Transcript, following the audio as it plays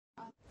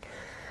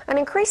An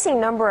increasing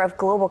number of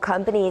global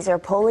companies are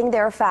pulling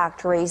their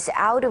factories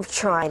out of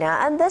China,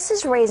 and this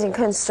is raising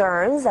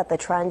concerns that the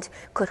trend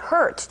could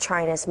hurt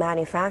China's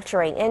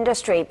manufacturing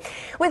industry.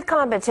 With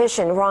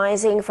competition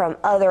rising from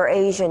other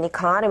Asian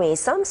economies,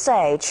 some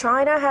say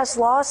China has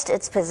lost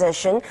its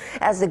position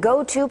as the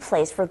go-to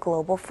place for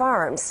global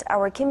firms.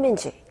 Our Kim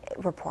Min-ji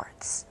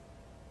reports.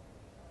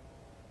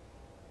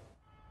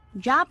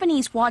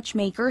 Japanese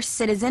watchmaker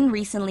Citizen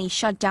recently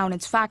shut down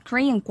its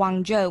factory in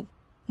Guangzhou.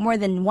 More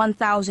than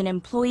 1,000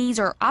 employees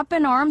are up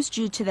in arms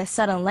due to the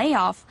sudden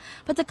layoff,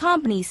 but the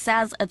company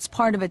says it's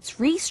part of its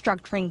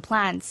restructuring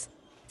plans.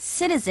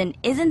 Citizen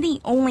isn't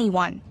the only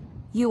one.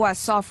 U.S.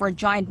 software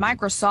giant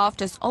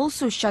Microsoft has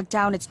also shut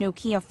down its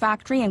Nokia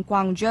factory in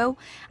Guangzhou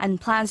and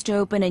plans to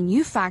open a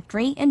new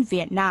factory in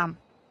Vietnam.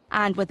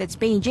 And with its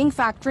Beijing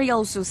factory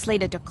also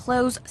slated to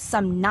close,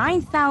 some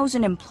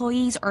 9,000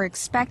 employees are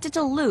expected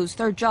to lose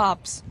their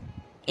jobs.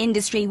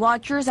 Industry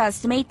watchers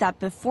estimate that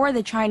before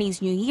the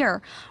Chinese New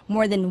Year,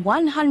 more than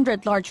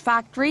 100 large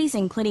factories,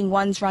 including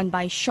ones run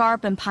by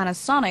Sharp and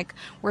Panasonic,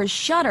 were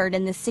shuttered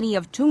in the city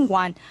of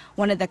Dongguan,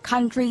 one of the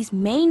country's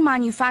main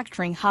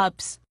manufacturing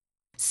hubs.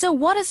 So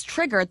what has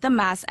triggered the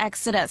mass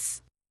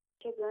exodus?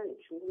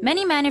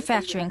 Many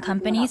manufacturing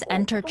companies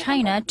entered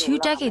China 2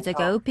 decades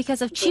ago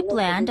because of cheap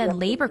land and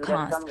labor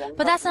costs,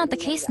 but that's not the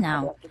case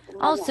now.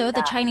 Also,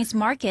 the Chinese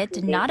market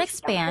did not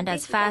expand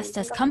as fast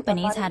as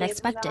companies had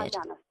expected.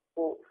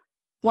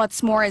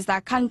 What's more is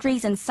that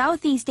countries in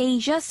Southeast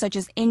Asia, such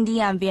as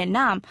India and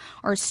Vietnam,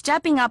 are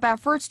stepping up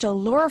efforts to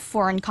lure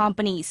foreign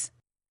companies.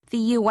 The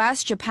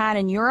U.S., Japan,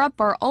 and Europe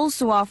are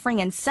also offering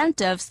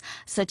incentives,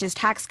 such as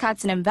tax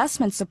cuts and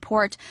investment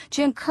support,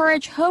 to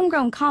encourage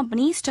homegrown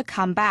companies to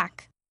come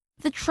back.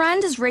 The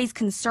trend has raised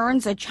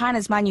concerns that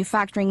China's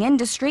manufacturing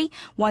industry,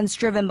 once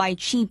driven by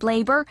cheap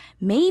labor,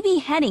 may be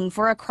heading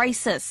for a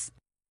crisis.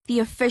 The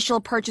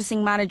official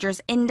Purchasing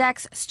Managers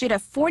Index stood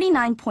at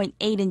 49.8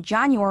 in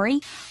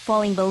January,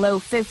 falling below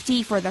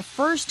 50 for the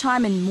first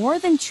time in more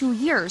than 2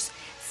 years,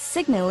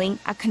 signaling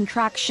a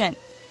contraction.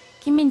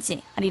 Kim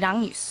Min-ji,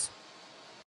 Arirang News.